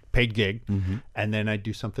gig, and then I'd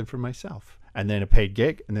do something for myself. And then a paid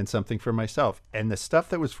gig, and then something for myself. And the stuff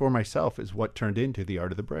that was for myself is what turned into the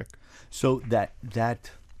Art of the Brick. So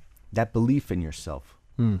that belief in yourself,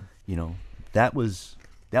 you know, that was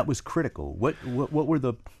critical. What were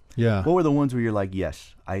the what were the ones where you're like,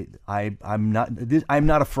 yes, I'm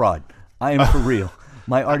not a fraud. I am for real.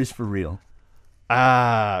 My art is for real.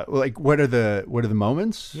 Like what are the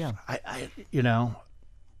moments? Yeah. I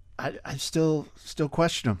still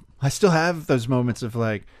question them. I still have those moments of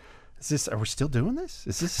like, are we still doing this?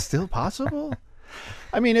 Is this still possible?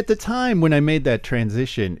 I mean, at the time when I made that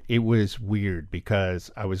transition, it was weird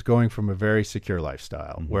because I was going from a very secure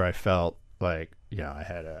lifestyle where I felt like, I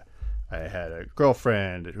had a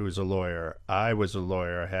girlfriend who was a lawyer. I was a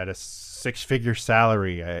lawyer. I had a 6-figure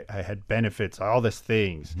salary. I had benefits, all these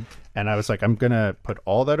things. And I was like, I'm going to put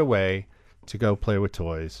all that away to go play with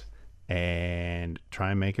toys and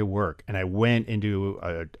try and make it work. And I went into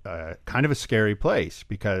a kind of a scary place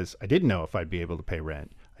because I didn't know if I'd be able to pay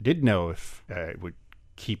rent. I didn't know if I would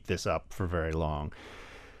keep this up for very long.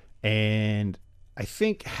 And I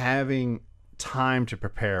think having time to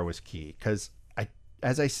prepare was key because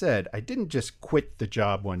as I said, I didn't just quit the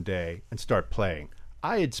job one day and start playing.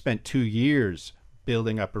 I had spent 2 years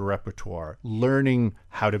building up a repertoire, learning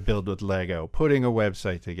how to build with Lego, putting a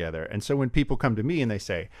website together. And so when people come to me and they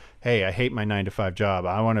say, hey, I hate my 9-to-5 job.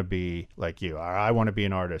 I want to be like you, or I want to be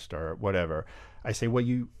an artist or whatever. I say, well,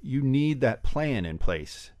 you need that plan in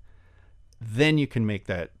place. Then you can make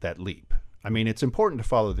that leap. I mean, it's important to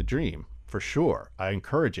follow the dream for sure. I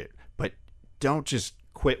encourage it, but don't just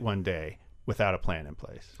quit one day without a plan in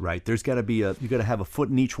place. Right. There's got to be you got to have a foot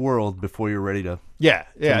in each world before you're ready to. Yeah.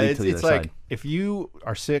 It's like side. If you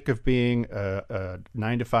are sick of being a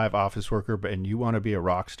 9-to-5 office worker and you want to be a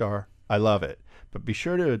rock star, I love it. But be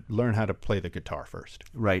sure to learn how to play the guitar first.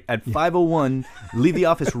 Right. At 5:01, leave the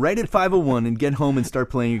office right at 5:01 and get home and start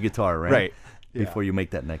playing your guitar, right? Right. Before you make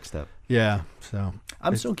that next step. Yeah. So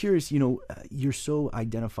I'm so curious, you're so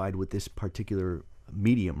identified with this particular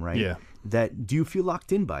medium, right? Yeah. That do you feel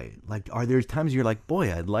locked in by it? Like, are there times you're like,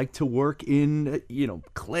 boy, I'd like to work in,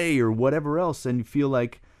 clay or whatever else, and you feel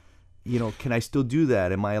like, can I still do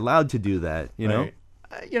that? Am I allowed to do that? Right.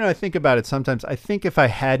 I think about it sometimes. I think if I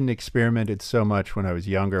hadn't experimented so much when I was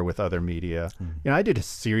younger with other media, I did a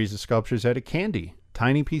series of sculptures out of candy,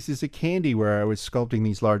 tiny pieces of candy where I was sculpting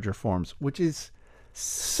these larger forms, which is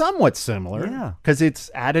somewhat similar. Yeah. Because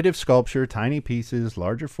it's additive sculpture, tiny pieces,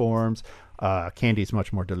 larger forms. Candy is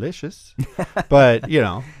much more delicious, but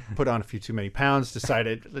put on a few too many pounds.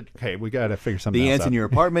 Decided, okay, we got to figure something. The else ants out. in your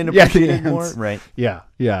apartment Yeah, appreciate more, right? Yeah.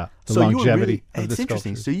 The So longevity of it's the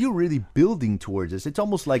interesting. sculpture. So you're really building towards this. It's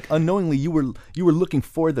almost like unknowingly you were looking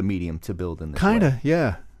for the medium to build in this. Kind way. of,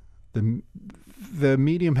 yeah. The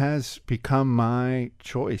medium has become my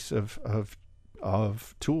choice of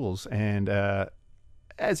tools, and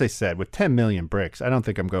as I said, with 10 million bricks, I don't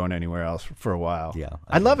think I'm going anywhere else for a while. Yeah,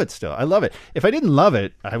 I love it still. I love it. If I didn't love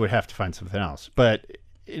it, I would have to find something else. But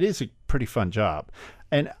it is a pretty fun job.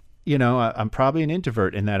 And, I'm probably an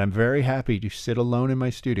introvert in that I'm very happy to sit alone in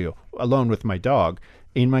my studio, alone with my dog,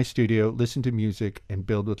 in my studio, listen to music, and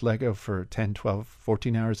build with Lego for 10, 12,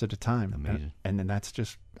 14 hours at a time. Amazing. And then that's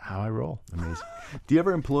just how I roll. Amazing. Do you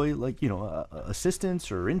ever employ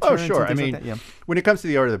assistants or interns? Oh, sure. And things like that? Yeah. When it comes to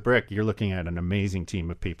the Art of the Brick, you're looking at an amazing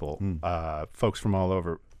team of people, folks from all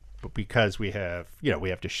over. But because we have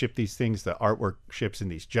to ship these things, the artwork ships in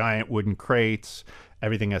these giant wooden crates.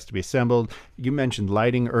 Everything has to be assembled. You mentioned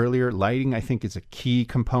lighting earlier. Lighting, I think, is a key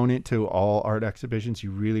component to all art exhibitions. You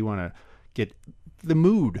really want to get the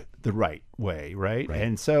mood the right way, right?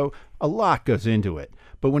 And so a lot goes into it.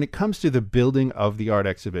 But when it comes to the building of the art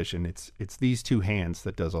exhibition, it's these two hands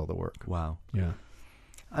that does all the work. Wow. Yeah.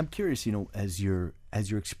 I'm curious, as you're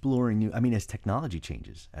exploring new, as technology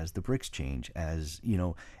changes, as the bricks change, as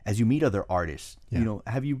you meet other artists,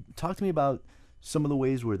 have you talked to me about some of the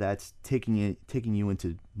ways where that's taking you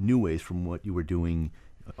into new ways from what you were doing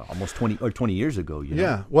almost 20 years ago?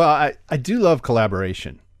 Yeah. Well, I do love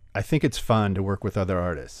collaboration. I think it's fun to work with other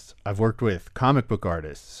artists. I've worked with comic book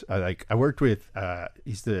artists. I worked with,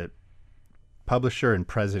 he's the publisher and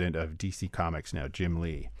president of DC Comics now, Jim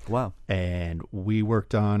Lee. Wow. And we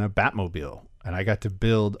worked on a Batmobile, and I got to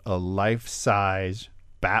build a life-size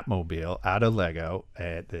Batmobile out of Lego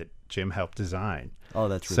that Jim helped design. Oh,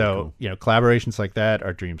 that's really so cool. you know, collaborations like that,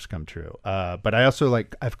 our dreams come true. But I also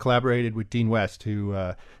I've collaborated with Dean West, who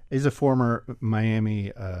is a former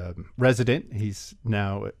Miami resident. He's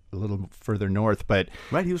now a little further north, but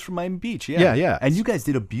Right, he was from Miami Beach. Yeah, yeah. And you guys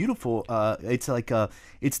did a beautiful. It's like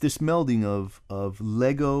it's this melding of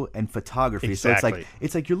Lego and photography. Exactly. So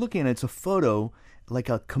it's like you're looking at it's a photo, like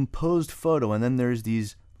a composed photo, and then there's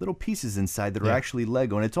these little pieces inside that are actually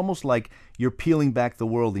Lego, and it's almost like you're peeling back the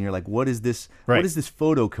world, and you're like, what is this? Right. What is this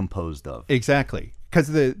photo composed of? Exactly, because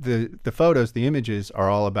the photos, the images are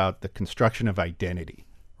all about the construction of identity,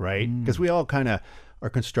 right? Because we all kind of are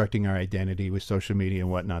constructing our identity with social media and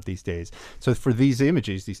whatnot these days. So for these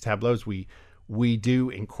images, these tableaus, we do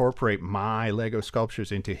incorporate my Lego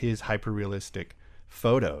sculptures into his hyper-realistic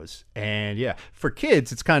photos. And yeah, for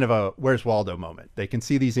kids, it's kind of a Where's Waldo moment. They can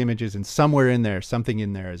see these images, and somewhere in there, something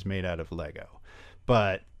in there is made out of Lego.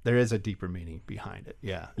 But there is a deeper meaning behind it.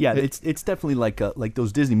 Yeah. Yeah, it's definitely like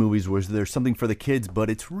those Disney movies where there's something for the kids, but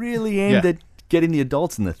it's really aimed at getting the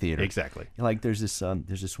adults in the theater. Exactly. Like there's this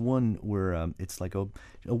one where it's like a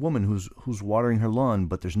woman who's watering her lawn,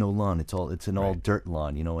 but there's no lawn. It's an all dirt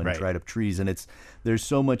lawn, you know, and dried up trees, and there's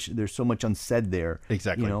so much unsaid there.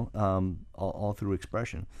 Exactly. You know, all through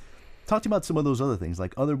expression. Talk to me about some of those other things,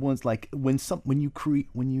 like other ones, like when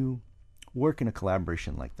you work in a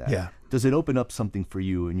collaboration like that. Yeah. Does it open up something for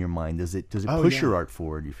you in your mind? Does it push your art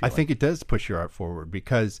forward? You feel I think it does push your art forward,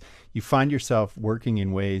 because you find yourself working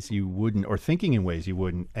in ways you wouldn't, or thinking in ways you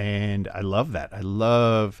wouldn't. And I love that. I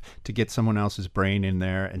love to get someone else's brain in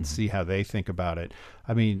there and see how they think about it.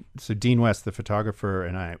 I mean, so Dean West, the photographer,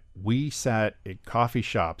 and we sat at coffee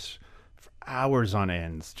shops for hours on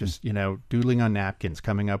ends, just, you know, doodling on napkins,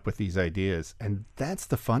 coming up with these ideas. And that's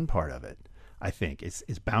the fun part of it. I think is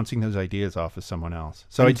bouncing those ideas off of someone else.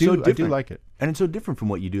 So I do like it. And it's so different from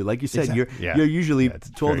what you do. Like you said, Exactly. you're usually 12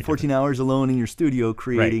 to 14 different. hours alone in your studio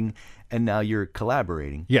creating, and now you're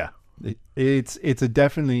collaborating. Yeah, it's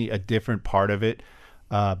definitely a different part of it,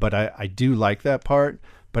 but I do like that part.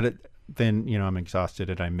 But then, you know, I'm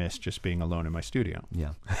exhausted and I miss just being alone in my studio.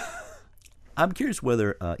 Yeah. I'm curious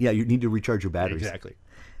whether you need to recharge your batteries. Exactly.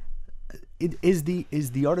 Is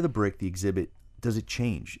the art of the brick, the exhibit, does it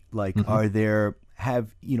change? Like, is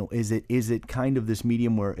it kind of this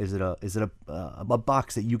medium where is it a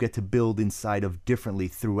box that you get to build inside of differently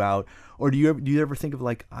throughout, or do you ever think of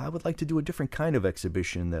like, I would like to do a different kind of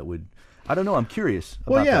exhibition that would, I don't know, I'm curious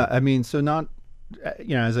about that. I mean, so not,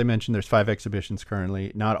 you know, as I mentioned, there's 5 exhibitions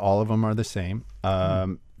currently. Not all of them are the same.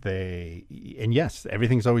 And yes,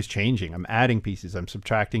 everything's always changing. I'm adding pieces, I'm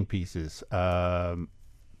subtracting pieces,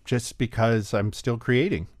 just because I'm still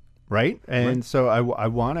creating. Right. And so I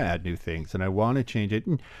want to add new things, and I want to change it.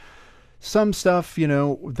 And some stuff, you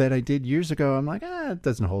know, that I did years ago, I'm like, it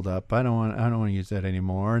doesn't hold up. I don't want to use that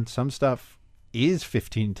anymore. And some stuff is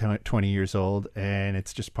 15, 20 years old, and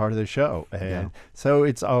it's just part of the show. And so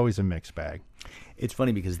it's always a mixed bag. It's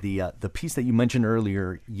funny because the piece that you mentioned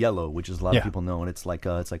earlier, yellow, which is a lot of people know, and it's like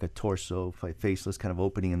a torso, faceless kind of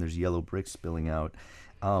opening, and there's yellow bricks spilling out.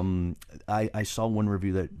 I saw one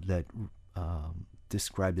review that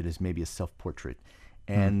described it as maybe a self-portrait,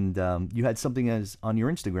 and you had something as on your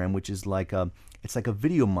Instagram, which is like it's like a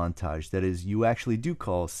video montage that is you actually do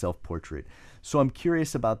call self-portrait. So I'm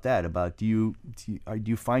curious about that. About do you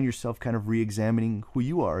find yourself kind of re-examining who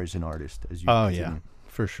you are as an artist as you? Oh yeah,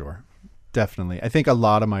 for sure, definitely. I think a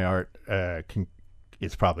lot of my art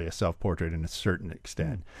is probably a self-portrait in a certain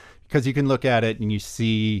extent, because you can look at it and you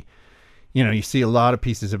see. You know, you see a lot of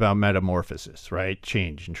pieces about metamorphosis, right?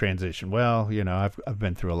 Change and transition. Well, you know, I've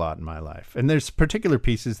been through a lot in my life. And there's particular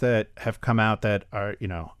pieces that have come out that are, you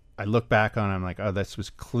know, I look back on, I'm like, oh, this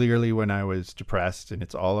was clearly when I was depressed, and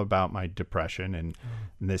it's all about my depression. And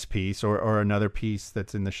this piece, or another piece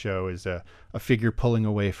that's in the show is a figure pulling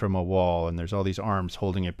away from a wall, and there's all these arms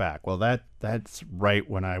holding it back. Well, that's right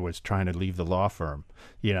when I was trying to leave the law firm.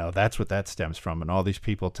 You know, that's what that stems from. And all these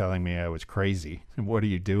people telling me I was crazy. And what are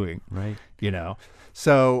you doing? Right. You know,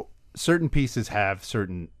 so certain pieces have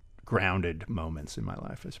certain grounded moments in my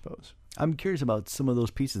life, I suppose. I'm curious about some of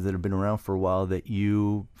those pieces that have been around for a while that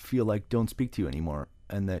you feel like don't speak to you anymore,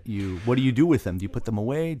 and that what do you do with them? Do you put them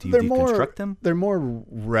away? Do you deconstruct them? They're more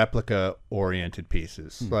replica-oriented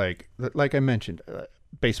pieces, like I mentioned,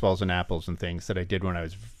 baseballs and apples and things that I did when I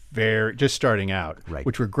was just starting out,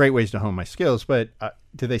 which were great ways to hone my skills. But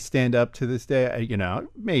do they stand up to this day? You know,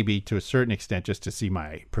 maybe to a certain extent, just to see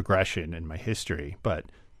my progression and my history. But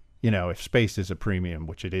you know, if space is a premium,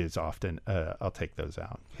 which it is often, I'll take those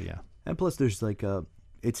out. Yeah. And plus, there's like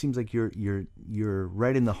it seems like you're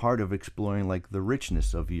right in the heart of exploring like the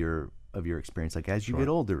richness of your of your experience, like as you get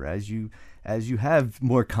older, as you have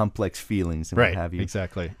more complex feelings and what have you.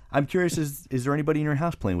 Exactly. I'm curious, is there anybody in your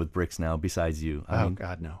house playing with bricks now besides you?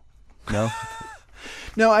 God, no. No?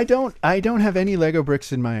 No, I don't have any Lego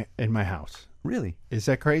bricks in my house. Really? Is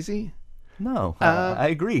that crazy? No. I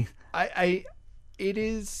agree. It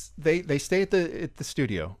is. They stay at the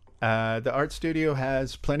studio. The art studio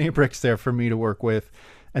has plenty of bricks there for me to work with,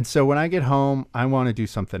 and so when I get home, I want to do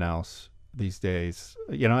something else these days.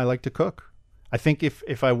 I like to cook. I think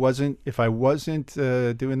if I wasn't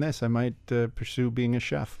doing this, I might pursue being a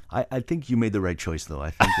chef. I think you made the right choice, though.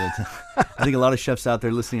 I think I think a lot of chefs out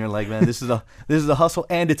there listening are like, man, this is a hustle,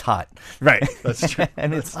 and it's hot. Right, that's true.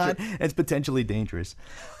 And it's hot. And it's potentially dangerous.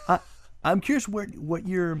 I'm curious what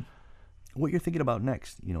you're thinking about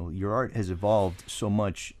next. Your art has evolved so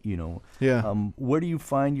much. Yeah. Where do you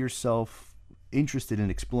find yourself interested in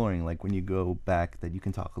exploring, like when you go back, that you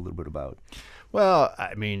can talk a little bit about? Well,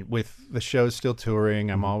 I mean, with the show still touring,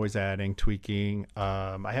 I'm always adding, tweaking.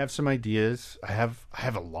 I have some ideas. I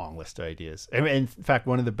have a long list of ideas. And in fact,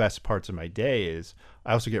 one of the best parts of my day is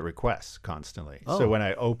I also get requests constantly. Oh. So when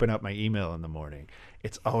I open up my email in the morning,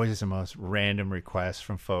 it's always the most random requests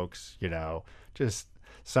from folks, just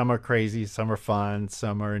some are crazy, some are fun,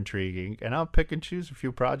 some are intriguing. And I'll pick and choose a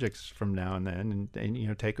few projects from now and then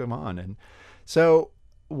and take them on. And so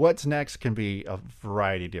what's next can be a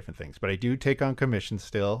variety of different things, but I do take on commissions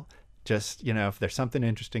still. Just, if there's something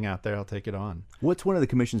interesting out there, I'll take it on. What's one of the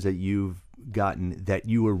commissions that you've gotten that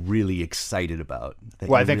you were really excited about?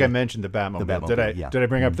 Well, I think I mentioned the Batmobile. Did I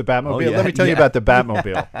bring up the Batmobile? Oh, yeah. Let me tell you about the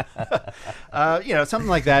Batmobile. Something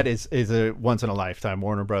like that is a once in a lifetime.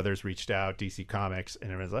 Warner Brothers reached out, DC Comics,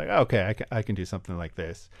 and everyone's like, okay, I can do something like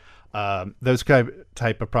this. Those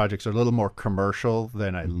type of projects are a little more commercial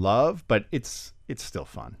than I love, but it's still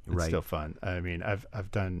fun. It's still fun. I mean, I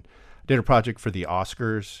did a project for the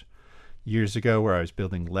Oscars years ago where I was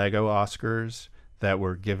building Lego Oscars that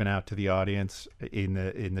were given out to the audience in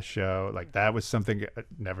the show. Like, that was something I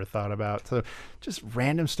never thought about. So just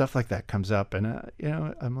random stuff like that comes up, and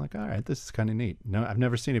I'm like, all right, this is kind of neat. No, I've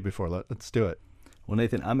never seen it before. Let's do it. Well,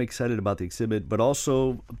 Nathan, I'm excited about the exhibit, but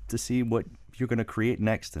also to see what you're going to create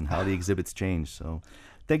next and how the exhibits change. So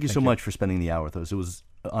thank you so much for spending the hour with us. It was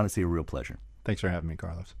honestly a real pleasure. Thanks for having me,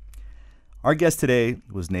 Carlos. Our guest today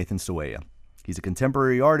was Nathan Sawaya. He's a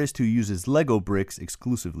contemporary artist who uses Lego bricks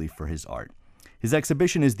exclusively for his art. His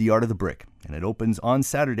exhibition is The Art of the Brick, and it opens on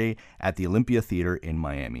Saturday at the Olympia Theater in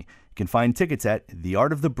Miami. You can find tickets at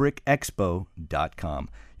theartofthebrickexpo.com.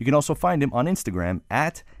 You can also find him on Instagram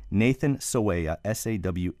at Nathan Sawaya,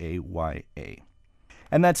 Sawaya.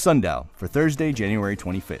 And that's Sundial for Thursday, January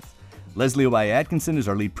 25th. Leslie Obaya Atkinson is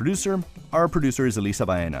our lead producer. Our producer is Elisa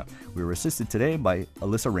Baena. We were assisted today by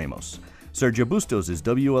Alyssa Ramos. Sergio Bustos is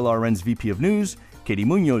WLRN's VP of News. Katie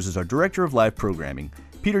Munoz is our Director of Live Programming.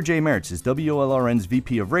 Peter J. Mertz is WLRN's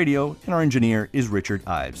VP of Radio, and our engineer is Richard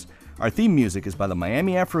Ives. Our theme music is by the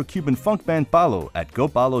Miami Afro-Cuban funk band Palo at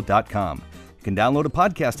gopalo.com. You can download a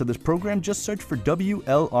podcast of this program. Just search for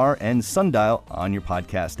WLRN Sundial on your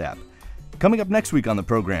podcast app. Coming up next week on the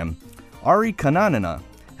program, Ari Kananana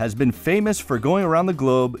has been famous for going around the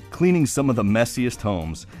globe cleaning some of the messiest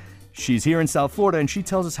homes. She's here in South Florida, and she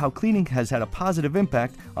tells us how cleaning has had a positive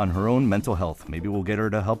impact on her own mental health. Maybe we'll get her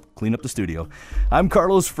to help clean up the studio. I'm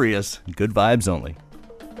Carlos Frias. Good vibes only.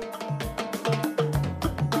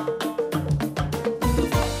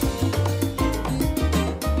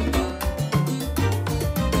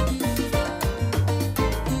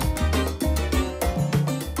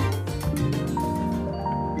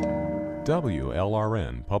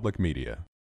 WLRN Public Media.